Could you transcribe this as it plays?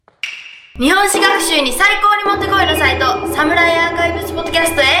日本史学習に最高にもってこいのサイト、サムライアーカイブスポッドキャ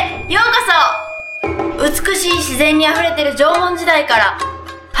ストへようこそ。美しい自然にあふれてる縄文時代から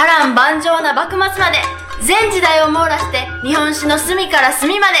波乱万丈な幕末まで、全時代を網羅して日本史の隅から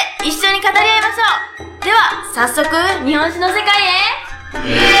隅まで一緒に語り合いましょう。では早速日本史の世界へ。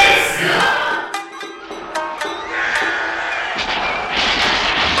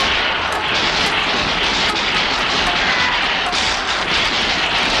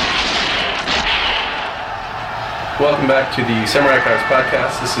Welcome back to the Samurai Archives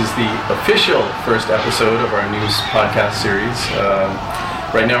podcast. This is the official first episode of our new podcast series.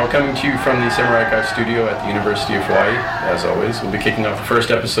 Right now we're coming to you from the Samurai Archives studio at the University of Hawaii, as always. We'll be kicking off the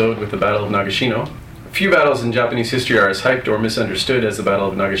first episode with the Battle of Nagashino. Few battles in Japanese history are as hyped or misunderstood as the Battle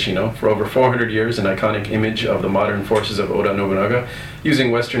of Nagashino. For over 400 years, an iconic image of the modern forces of Oda Nobunaga,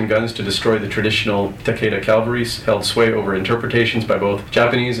 using Western guns to destroy the traditional Takeda cavalry, held sway over interpretations by both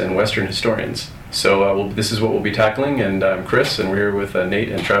Japanese and Western historians. So this is what we'll be tackling, and I'm Chris, and we're here with Nate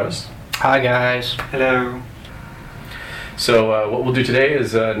and Travis. Hi guys. Hello. So what we'll do today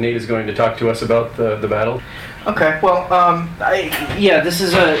is Nate is going to talk to us about the battle. Okay, well, this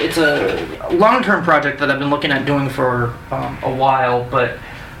is it's a long-term project that I've been looking at doing for a while, but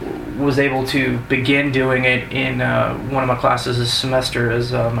was able to begin doing it in one of my classes this semester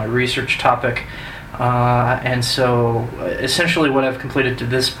as my research topic. And so essentially what I've completed to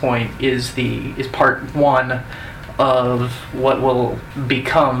this point is part one of what will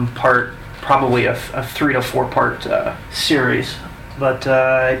become probably a 3 to 4 part series. But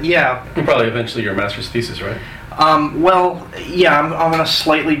yeah. And probably eventually your master's thesis, right? I'm on a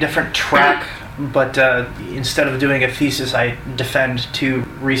slightly different track, but instead of doing a thesis, I defend 2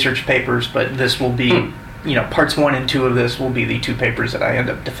 research papers, but this will be, parts 1 and 2 of this will be the 2 papers that I end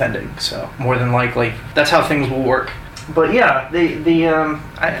up defending, so more than likely, that's how things will work. But yeah,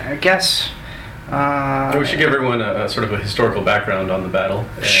 I guess... we should give everyone a sort of a historical background on the battle.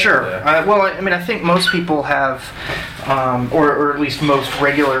 Sure. I think most people have, or at least most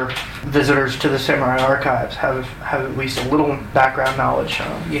regular visitors to the Samurai Archives have at least a little background knowledge.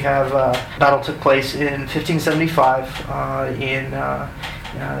 You have battle took place in 1575 in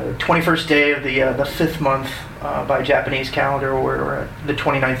 21st day of the 5th month by Japanese calendar, or the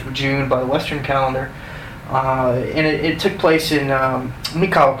 29th of June by the Western calendar. And it took place in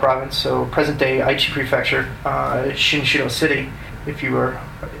Mikawa province, so present-day Aichi prefecture, Shinshiro city, if you were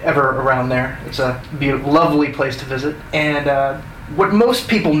ever around there. It's a lovely place to visit. And what most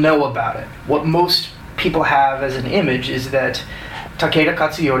people know about it, what most people have as an image, is that Takeda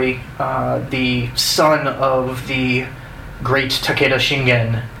Katsuyori, the son of the great Takeda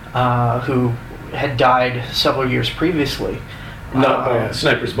Shingen, who had died several years previously, not by a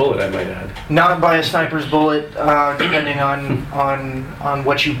sniper's bullet, I might add. Not by a sniper's bullet, depending on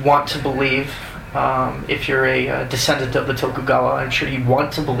what you want to believe. If you're a descendant of the Tokugawa, I'm sure you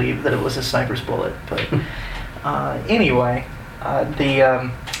want to believe that it was a sniper's bullet. But anyway,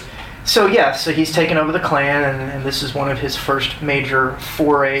 so he's taken over the clan, and this is one of his first major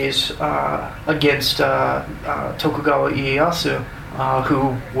forays against Tokugawa Ieyasu.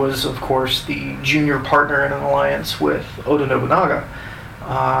 Who was, of course, the junior partner in an alliance with Oda Nobunaga,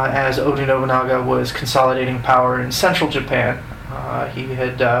 as Oda Nobunaga was consolidating power in central Japan. He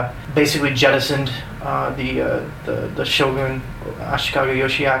had basically jettisoned the shogun Ashikaga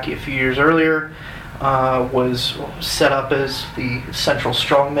Yoshiaki a few years earlier, was set up as the central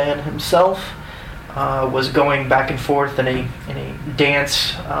strongman himself, was going back and forth in a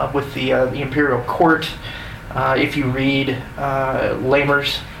dance with the imperial court. If you read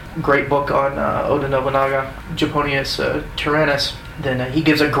Lamer's great book on Oda Nobunaga, Japonius Tyrannus, then he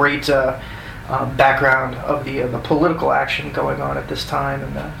gives a great background of the political action going on at this time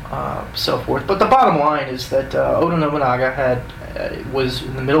and so forth. But the bottom line is that Oda Nobunaga was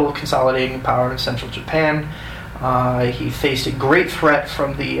in the middle of consolidating power in central Japan. He faced a great threat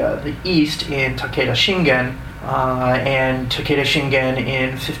from the east in Takeda Shingen, and Takeda Shingen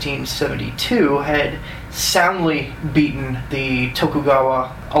in 1572 had soundly beaten the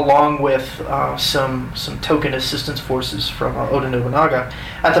Tokugawa, along with some token assistance forces from Oda Nobunaga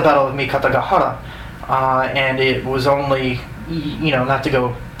at the Battle of Mikatagahara. And it was only, not to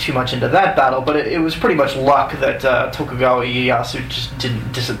go too much into that battle, but it was pretty much luck that Tokugawa Ieyasu just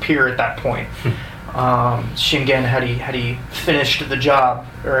didn't disappear at that point. Shingen, had he finished the job,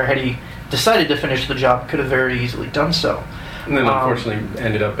 or had he decided to finish the job, could have very easily done so. And then unfortunately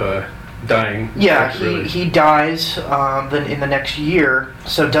ended up dying. Yeah, he dies then in the next year,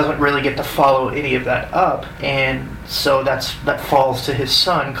 so doesn't really get to follow any of that up, and so that falls to his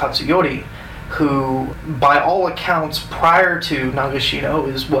son Katsuyori, who, by all accounts, prior to Nagashino,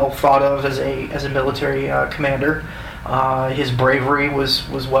 is well thought of as a military commander. His bravery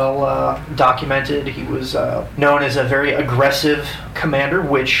was well documented. He was known as a very aggressive commander,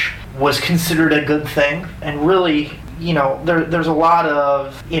 which was considered a good thing. And really, there's a lot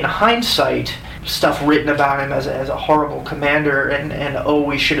of, in hindsight, stuff written about him as a horrible commander, and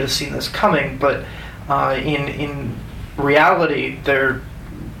we should have seen this coming. But in reality, there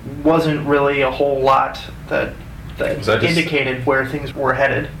wasn't really a whole lot that indicated where things were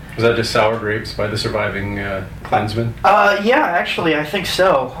headed. Was that just sour grapes by the surviving clansmen? Yeah, actually, I think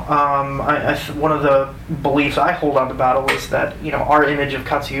so. One of the beliefs I hold on the battle is that, our image of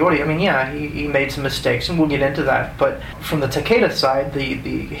Katsuyori, he made some mistakes, and we'll get into that. But from the Takeda side, the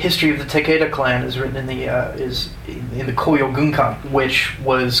history of the Takeda clan is written in the Koyo Gunkan, which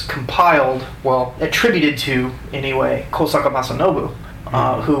was compiled, attributed to, anyway, Kosaka Masanobu,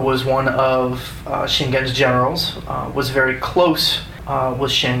 who was one of Shingen's generals, was very close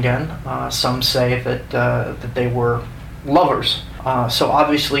with Shingen. Some say that they were lovers. So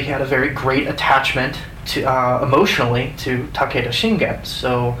obviously he had a very great attachment to emotionally to Takeda Shingen.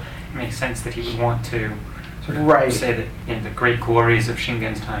 So it makes sense that he would want to sort of right. say that the great glories of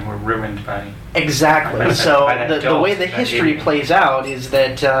Shingen's time were ruined by exactly. The way the history plays out is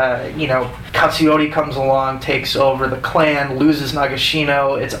that Katsuyori comes along, takes over the clan, loses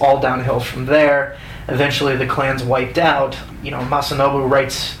Nagashino. It's all downhill from there. Eventually, the clan's wiped out. Masanobu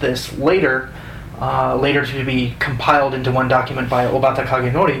writes this later to be compiled into one document by Obata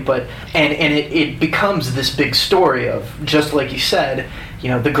Kagenori. But it becomes this big story of, just like you said,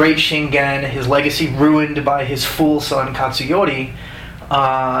 the great Shingen, his legacy ruined by his fool son Katsuyori.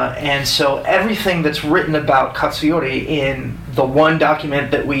 And so everything that's written about Katsuyori in the one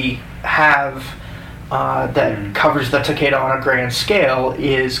document that we have that covers the Takeda on a grand scale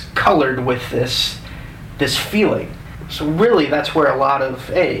is colored with this feeling. So really, that's where a lot of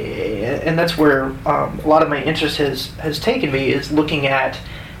my interest has taken me, is looking at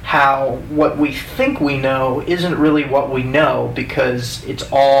how what we think we know isn't really what we know, because it's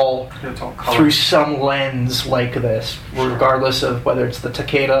all through some lens like this, regardless of whether it's the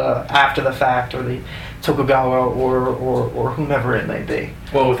Takeda after the fact or the Tokugawa or whomever it may be.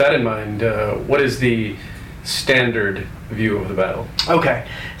 Well, with that in mind, what is the standard view of the battle? Okay,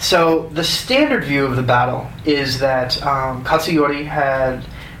 so the standard view of the battle is that Katsuyori had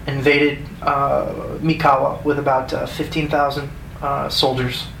invaded Mikawa with about 15,000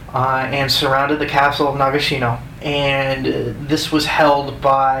 soldiers and surrounded the castle of Nagashino. And this was held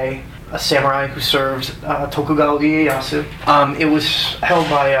by a samurai who served Tokugawa Ieyasu. It was held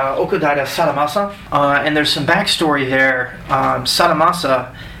by Okudaira Sadamasa, and there's some backstory there.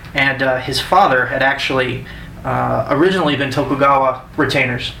 Sadamasa and his father had actually originally been Tokugawa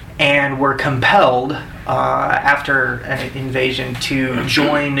retainers and were compelled after an invasion to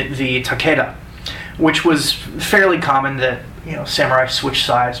join the Takeda, which was fairly common that samurai switch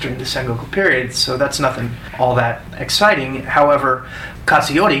sides during the Sengoku period, so that's nothing all that exciting. However,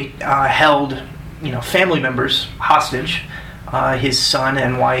 Katsuyori held family members hostage, his son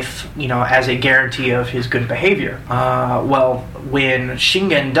and wife, as a guarantee of his good behavior. When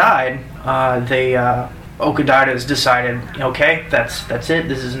Shingen died, Okudairas decided, okay, that's it.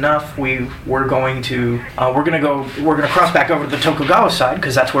 This is enough. We're gonna cross back over to the Tokugawa side,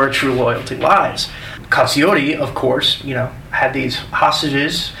 because that's where true loyalty lies. Katsuyori, of course, had these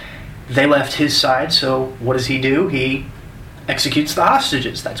hostages. They left his side, so what does he do? He executes the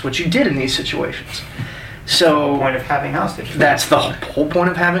hostages. That's what you did in these situations. So the point of having hostages. That's the whole point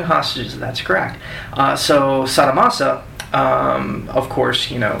of having hostages. That's correct. So Sadamasa, of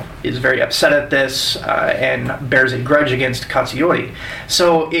course, is very upset at this and bears a grudge against Katsuyori.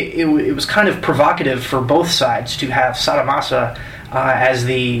 So it was kind of provocative for both sides to have Sadamasa as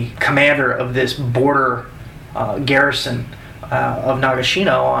the commander of this border garrison of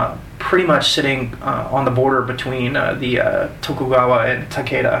Nagashino, pretty much sitting on the border between the Tokugawa and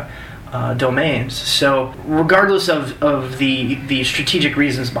Takeda domains. So regardless of the strategic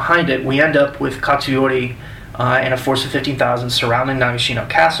reasons behind it, we end up with Katsuyori and a force of 15,000 surrounding Nagashino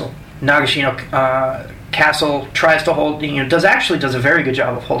Castle. Nagashino Castle tries to hold, does a very good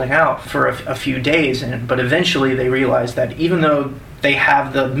job of holding out for a few days, but eventually they realize that even though they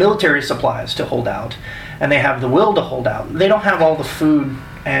have the military supplies to hold out, and they have the will to hold out, they don't have all the food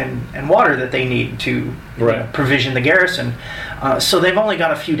and water that they need to provision the garrison. So they've only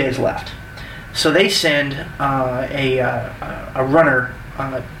got a few days left. So they send a runner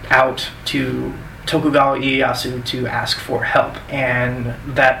out to Tokugawa Ieyasu to ask for help, and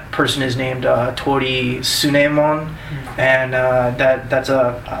that person is named Tori Tsunemon, and that's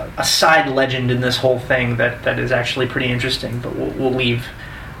a side legend in this whole thing that is actually pretty interesting, but we'll leave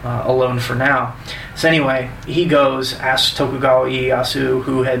alone for now. So anyway, he goes, asks Tokugawa Ieyasu,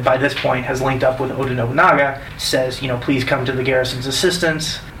 who had by this point has linked up with Oda Nobunaga, says, please come to the garrison's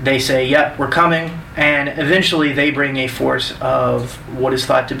assistance. They say, yep, we're coming, and eventually they bring a force of what is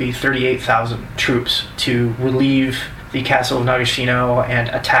thought to be 38,000 troops to relieve the castle of Nagashino and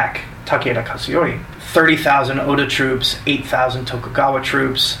attack Takeda Katsuyori. 30,000 Oda troops, 8,000 Tokugawa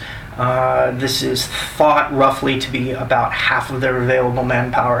troops. This is thought roughly to be about half of their available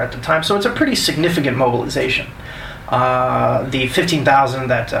manpower at the time, so it's a pretty significant mobilization. The 15,000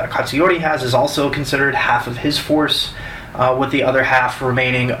 that Katsuyori has is also considered half of his force, with the other half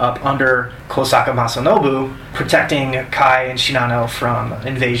remaining up under Kosaka Masanobu, protecting Kai and Shinano from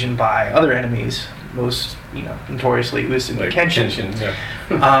invasion by other enemies, most notoriously Uesugi like Kenshin.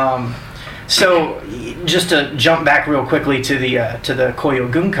 Yeah. So, just to jump back real quickly to the Koyo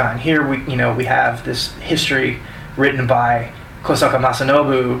Gunkan, here we have this history written by Kosaka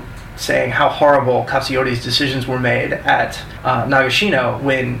Masanobu saying how horrible Katsuyori's decisions were made at Nagashino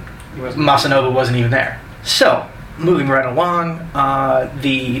when Masanobu wasn't even there. So, moving right along,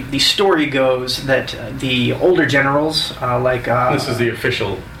 the story goes that the older generals, this is the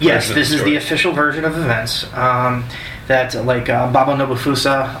official. Yes, this is the official version of events. That Baba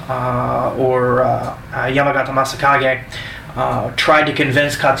Nobufusa or Yamagata Masakage tried to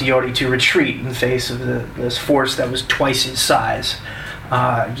convince Katsuyori to retreat in the face of this force that was twice his size.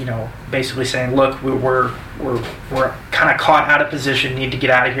 Basically saying, look, we're kind of caught out of position, need to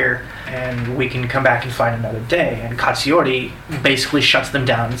get out of here, and we can come back and fight another day. And Katsuyori basically shuts them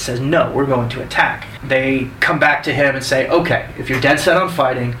down and says, no, we're going to attack. They come back to him and say, okay, if you're dead set on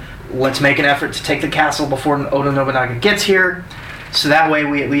fighting, let's make an effort to take the castle before Oda Nobunaga gets here, so that way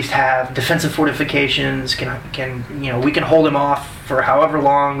we at least have defensive fortifications. We can hold him off for however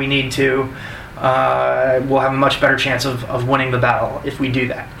long we need to. We'll have a much better chance of winning the battle if we do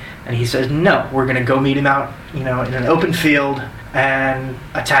that. And he says, no, we're going to go meet him out, in an open field and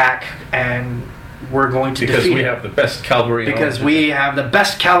attack, and we're going to defeat him. Because we have the best cavalry. Because we have the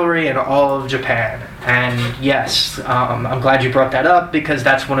best cavalry in all of Japan. And yes, I'm glad you brought that up, because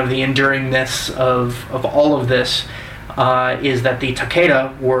that's one of the enduring myths of all of this, is that the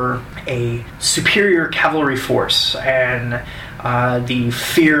Takeda were a superior cavalry force, and the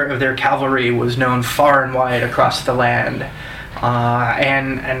fear of their cavalry was known far and wide across the land.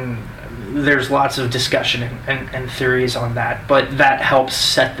 And there's lots of discussion and theories on that, but that helps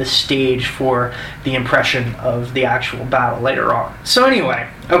set the stage for the impression of the actual battle later on. So anyway,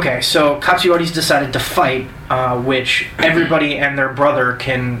 okay, so Katsuyori's decided to fight, which everybody and their brother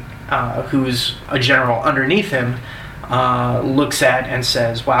who's a general underneath him, looks at and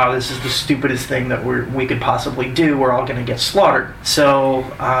says, wow, this is the stupidest thing that we could possibly do. We're all going to get slaughtered. So,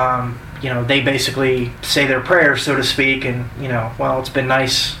 they basically say their prayers, so to speak, and, well, it's been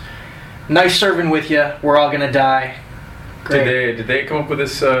nice serving with you. We're all going to die. Great. Did they come up with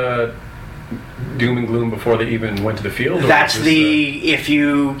this doom and gloom before they even went to the field? That's if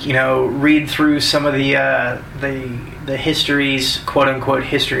you read through some of the histories, quote unquote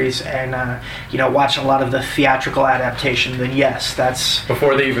histories, and watch a lot of the theatrical adaptation, then yes, that's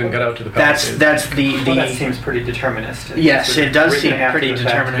before they even got out to the palace. That's that seems pretty deterministic. Yes, it does seem pretty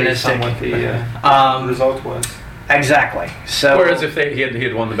deterministic. What the result was. Exactly. So, whereas if he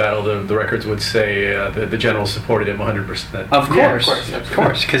had won the battle, the records would say the generals supported him 100%. Of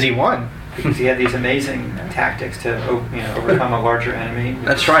course, because he won. Because he had these amazing tactics to overcome a larger enemy.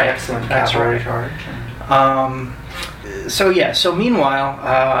 That's right. Excellent cavalry charge. So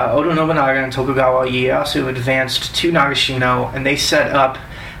meanwhile, Oda Nobunaga and Tokugawa Ieyasu advanced to Nagashino, and they set up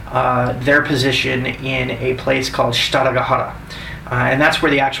their position in a place called Shitaragahara. And that's where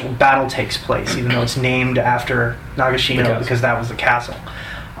the actual battle takes place, even though it's named after Nagashino because that was the castle.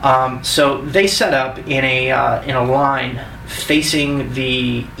 So they set up in a line facing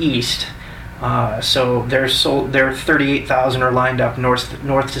the east. So their 38,000 are lined up north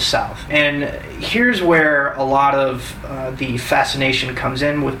to south. And here's where a lot of the fascination comes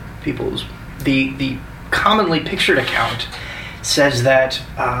in with people's the commonly pictured account says that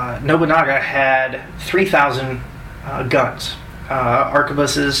Nobunaga had 3,000 guns.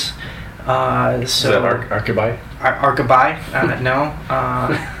 Arquebuses. Is that arquebuy? Arquebuy? No.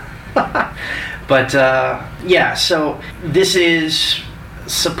 But so this is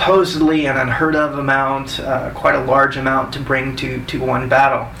supposedly an unheard of amount, quite a large amount to bring to one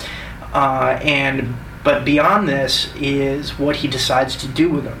battle. But beyond this is what he decides to do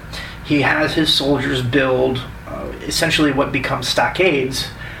with them. he has his soldiers build essentially what becomes stockades,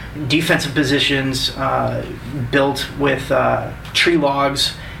 defensive positions built with tree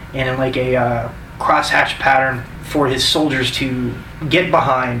logs and like a crosshatch pattern for his soldiers to get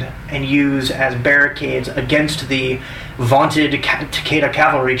behind and use as barricades against the vaunted Takeda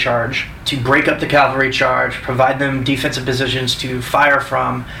cavalry charge, to break up the cavalry charge, provide them defensive positions to fire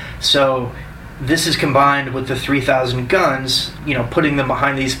from. So this is combined with the 3,000 guns, putting them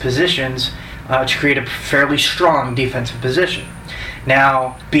behind these positions to create a fairly strong defensive position.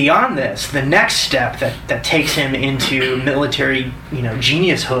 Now, beyond this, the next step that takes him into military,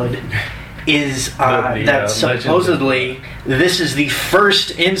 geniushood is that supposedly this is the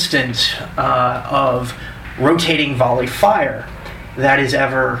first instance of rotating volley fire that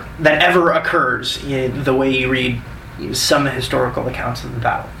ever occurs in the way you read some historical accounts of the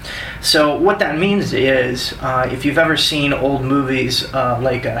battle. So what that means is, if you've ever seen old movies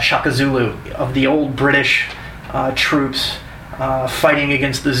like Shaka Zulu, of the old British troops fighting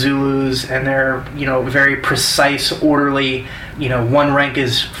against the Zulus, and they're very precise, orderly. One rank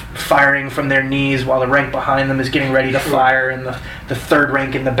is firing from their knees while the rank behind them is getting ready to fire, and the third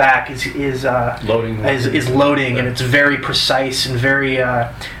rank in the back is loading, and it's very precise and very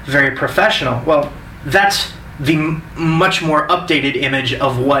very professional. Well, that's the much more updated image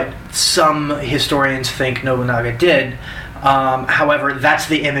of what some historians think Nobunaga did. However, that's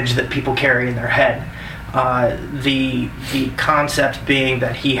the image that people carry in their head. The concept being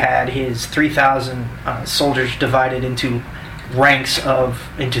that he had his 3,000 soldiers divided into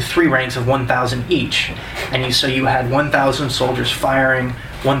three ranks of 1,000 each, and so you had 1,000 soldiers firing,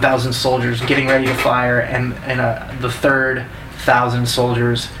 1,000 soldiers getting ready to fire, and the third 1,000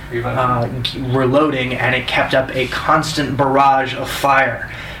 soldiers reloading, and it kept up a constant barrage of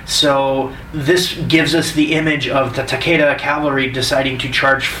fire. So this gives us the image of the Takeda cavalry deciding to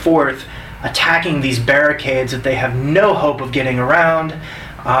charge forth, attacking these barricades that they have no hope of getting around,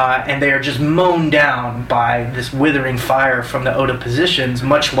 and they are just mown down by this withering fire from the Oda positions,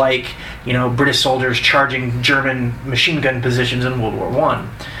 much like British soldiers charging German machine gun positions in World War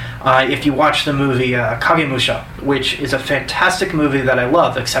I. If you watch the movie Kagemusha, which is a fantastic movie that I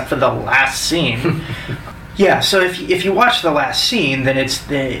love, except for the last scene. Yeah, so if you watch the last scene,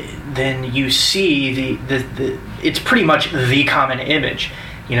 then you see the it's pretty much the common image.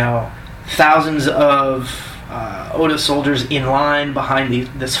 Thousands of Oda soldiers in line behind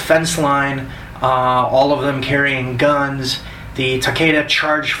this fence line, all of them carrying guns. The Takeda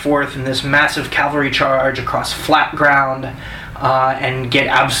charge forth in this massive cavalry charge across flat ground and get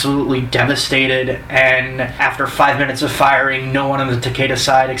absolutely devastated. And after 5 minutes of firing, no one on the Takeda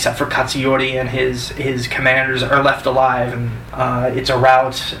side except for Katsuyori and his commanders are left alive. And it's a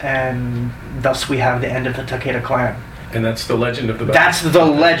rout, and thus we have the end of the Takeda clan. And that's the legend of the battle. That's the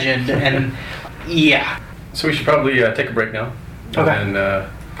legend, and yeah. So we should probably take a break now. Okay. And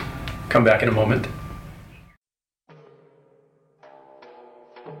come back in a moment.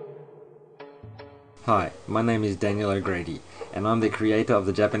 Hi, my name is Daniel O'Grady, and I'm the creator of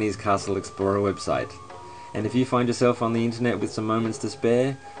the Japanese Castle Explorer website. And if you find yourself on the internet with some moments to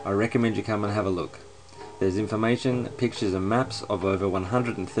spare, I recommend you come and have a look. There's information, pictures and maps of over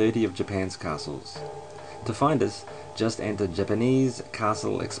 130 of Japan's castles. To find us, just enter Japanese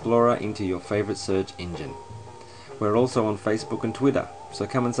Castle Explorer into your favorite search engine. We're also on Facebook and Twitter, so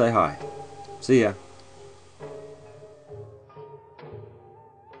come and say hi. See ya!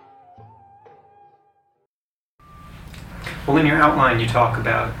 Well, in your outline, you talk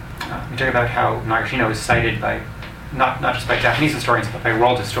about how Nagashino is cited by not just by Japanese historians but by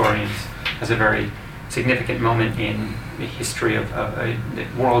world historians as a very significant moment in the history of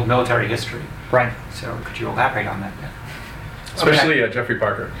world military history. Right. So, could you elaborate on that? Especially Jeffrey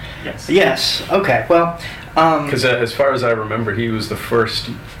Parker. Yes. Yes. Okay. Well, because as far as I remember, he was the first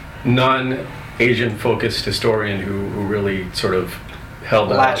non-Asian focused historian who really sort of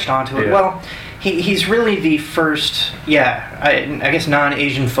latched onto it. Yeah. Well, he's really the first. Yeah, I guess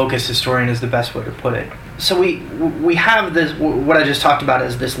non-Asian focused historian is the best way to put it. So we have this, what I just talked about,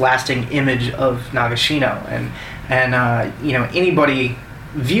 is this lasting image of Nagashino, and anybody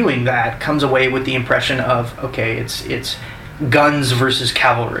viewing that comes away with the impression of, okay, it's guns versus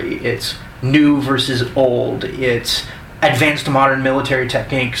cavalry, it's new versus old, it's advanced modern military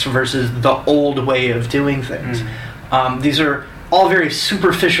techniques versus the old way of doing things. These are all very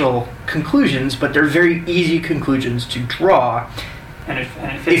superficial conclusions, but they're very easy conclusions to draw. And it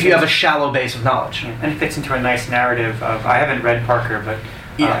fits if you have a shallow base of knowledge. And it fits into a nice narrative of, I haven't read Parker, but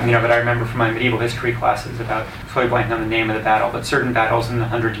but I remember from my medieval history classes about, fully blanking on the name of the battle, but certain battles in the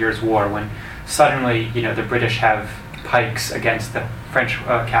 100 Years' War, when suddenly, the British have pikes against the French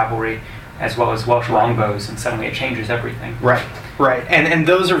cavalry, as well as Welsh longbows, and suddenly it changes everything. Right. And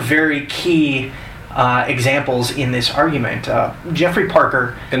those are very key examples in this argument. Jeffrey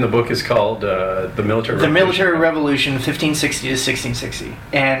Parker... And the book is called The Military Revolution. The Military Revolution, 1560 to 1660.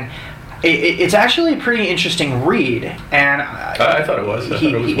 And it's actually a pretty interesting read. And I thought it was. I thought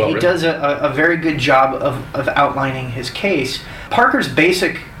it was well he written. does a very good job of outlining his case. Parker's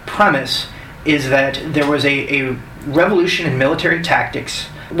basic premise is that there was a revolution in military tactics.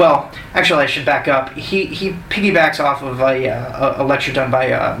 Well, actually, I should back up. He piggybacks off of a lecture done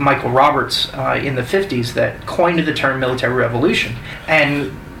by Michael Roberts in the 50s that coined the term military revolution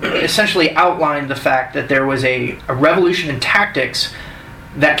and essentially outlined the fact that there was a revolution in tactics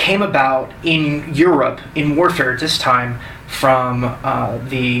that came about in Europe in warfare at this time from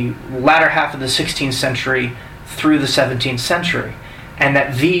the latter half of the 16th century through the 17th century. And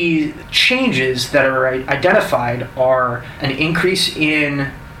that the changes that are identified are an increase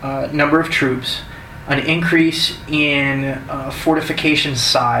in number of troops, an increase in fortification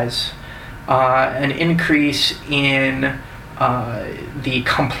size, an increase in the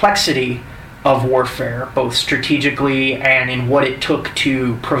complexity of warfare, both strategically and in what it took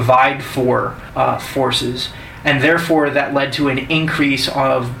to provide for forces. And therefore, that led to an increase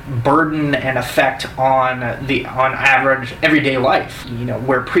of burden and effect on average everyday life. You know,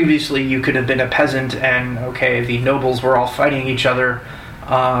 where previously you could have been a peasant and the nobles were all fighting each other,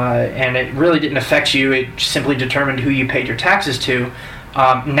 and it really didn't affect you. It simply determined who you paid your taxes to.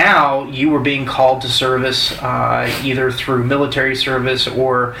 Now you were being called to service either through military service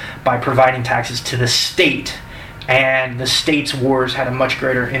or by providing taxes to the state. And the state's wars had a much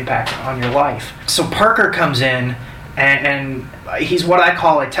greater impact on your life. So Parker comes in, and he's what I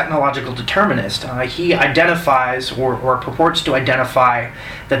call a technological determinist. He identifies, or purports to identify,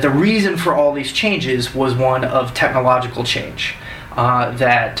 that the reason for all these changes was one of technological change.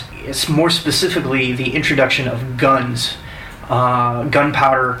 That is more specifically the introduction of guns,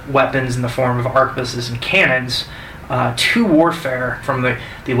 gunpowder weapons in the form of arquebuses and cannons, to warfare from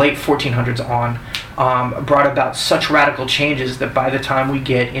the late 1400s on, brought about such radical changes that by the time we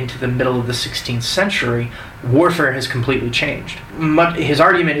get into the middle of the 16th century, warfare has completely changed. His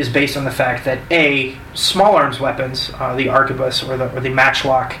argument is based on the fact that small arms weapons, the arquebus or the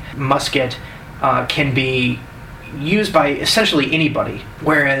matchlock musket, can be used by essentially anybody,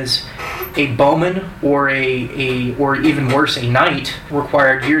 whereas a bowman or even worse, a knight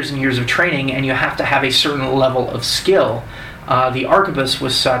required years and years of training, and you have to have a certain level of skill. The arquebus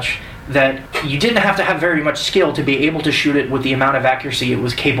was such that you didn't have to have very much skill to be able to shoot it with the amount of accuracy it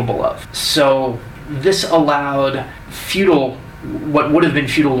was capable of. So this allowed what would have been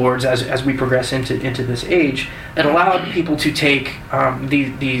feudal lords as we progress into this age, it allowed people to take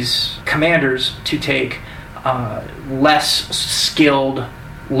these commanders to take less skilled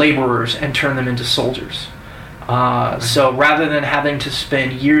laborers and turn them into soldiers. So rather than having to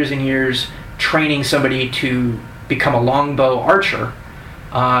spend years and years training somebody to become a longbow archer,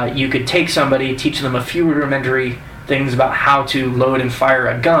 you could take somebody, teach them a few rudimentary things about how to load and fire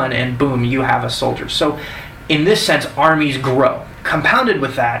a gun, and boom, you have a soldier. So in this sense, armies grow. Compounded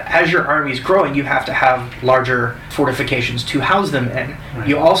with that, as your army's growing, you have to have larger fortifications to house them in. Right.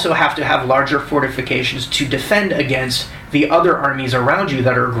 You also have to have larger fortifications to defend against the other armies around you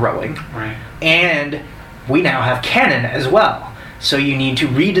that are growing. Right. And we now have cannon as well. So you need to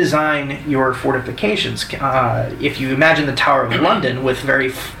redesign your fortifications. If you imagine the Tower of London with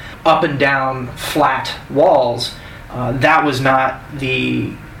very up and down flat walls, that was not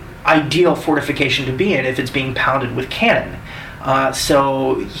the ideal fortification to be in if it's being pounded with cannon.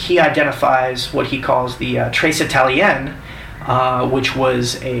 So he identifies what he calls the Tres Italienne, which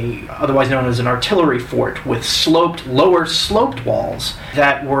was otherwise known as an artillery fort with lower sloped walls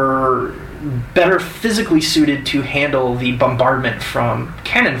that were better physically suited to handle the bombardment from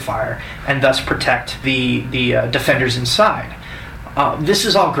cannon fire and thus protect the defenders inside. This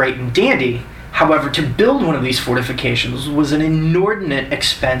is all great and dandy. However, to build one of these fortifications was an inordinate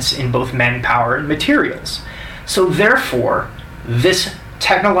expense in both manpower and materials. So therefore, this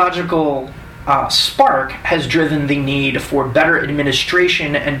technological spark has driven the need for better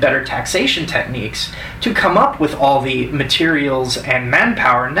administration and better taxation techniques to come up with all the materials and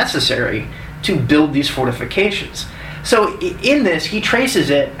manpower necessary to build these fortifications. So in this, he traces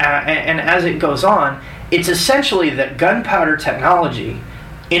it, and as it goes on, it's essentially that gunpowder technology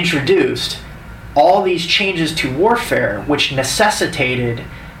introduced all these changes to warfare, which necessitated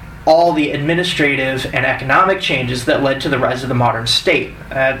all the administrative and economic changes that led to the rise of the modern state.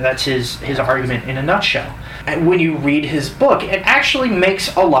 That's his argument in a nutshell. And when you read his book, it actually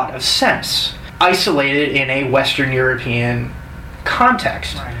makes a lot of sense. isolated in a Western European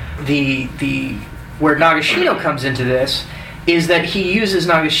context. Right. The where Nagashino comes into this is that he uses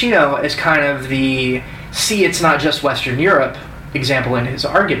Nagashino as kind of the see it's not just Western Europe example in his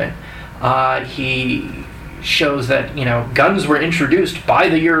argument. He shows that, you know, guns were introduced by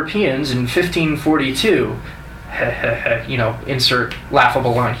the Europeans in 1542. You know, insert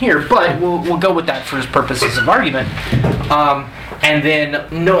laughable line here, but we'll go with that for his purposes of argument. And then,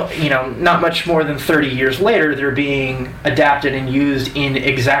 not much more than 30 years later, they're being adapted and used in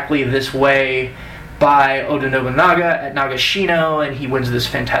exactly this way by Oda Nobunaga at Nagashino, and he wins this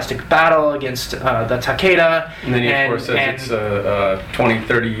fantastic battle against the Takeda. And then he, of course, says it's 20,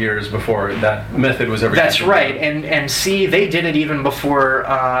 30 years before that method was ever used. That's right, and see, they did it even before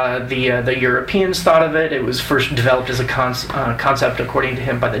the Europeans thought of it. It was first developed as a concept, according to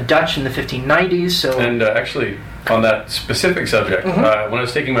him, by the Dutch in the 1590s. So, and actually, on that specific subject, when I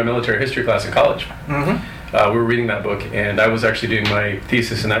was taking my military history class in college, we were reading that book, and I was actually doing my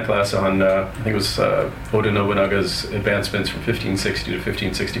thesis in that class on, I think it was Oda Nobunaga's advancements from 1560 to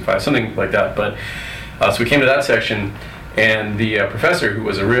 1565, something like that. But so we came to that section, and the professor, who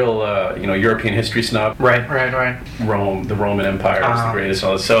was a real, European history snob, right. Rome, the Roman Empire was the greatest,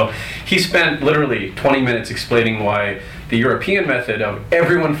 all this. So he spent literally 20 minutes explaining why the European method of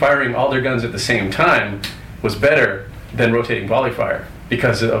everyone firing all their guns at the same time was better than rotating volley fire,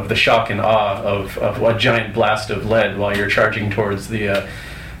 because of the shock and awe of a giant blast of lead while you're charging towards the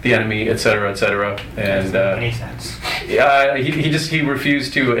enemy, etc., etc. And Doesn't make any sense. he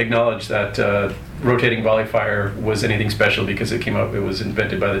refused to acknowledge that rotating volley fire was anything special, because it was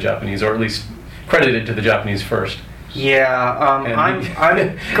invented by the Japanese, or at least credited to the Japanese first. Yeah, I'm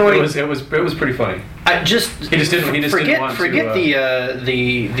going. It was pretty funny. He just didn't want forget to,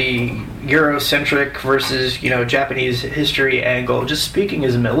 the Eurocentric versus Japanese history angle. Just speaking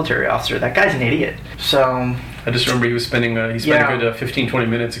as a military officer, that guy's an idiot. So I just remember he spent a good 15-20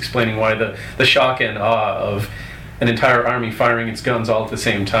 minutes explaining why the shock and awe of an entire army firing its guns all at the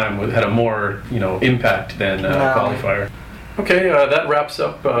same time had a more impact than volley fire. Okay, that wraps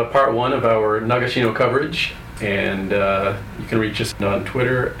up part one of our Nagashino coverage. And you can reach us on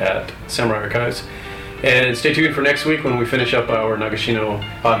Twitter at Samurai Archives. And stay tuned for next week when we finish up our Nagashino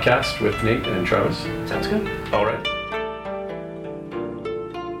podcast with Nate and Travis. Sounds good. All right.